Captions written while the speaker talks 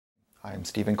I'm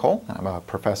Stephen Cole, and I'm a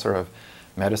professor of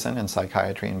medicine and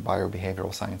psychiatry and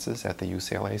biobehavioral sciences at the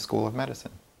UCLA School of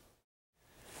Medicine.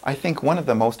 I think one of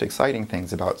the most exciting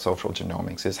things about social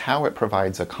genomics is how it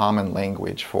provides a common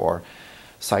language for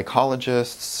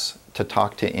psychologists to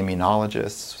talk to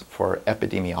immunologists, for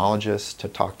epidemiologists to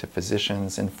talk to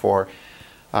physicians, and for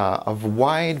a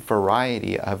wide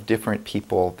variety of different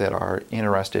people that are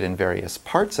interested in various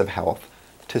parts of health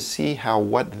to see how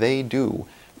what they do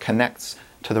connects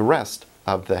to the rest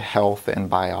of the health and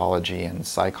biology and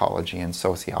psychology and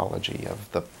sociology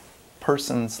of the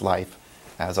person's life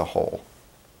as a whole.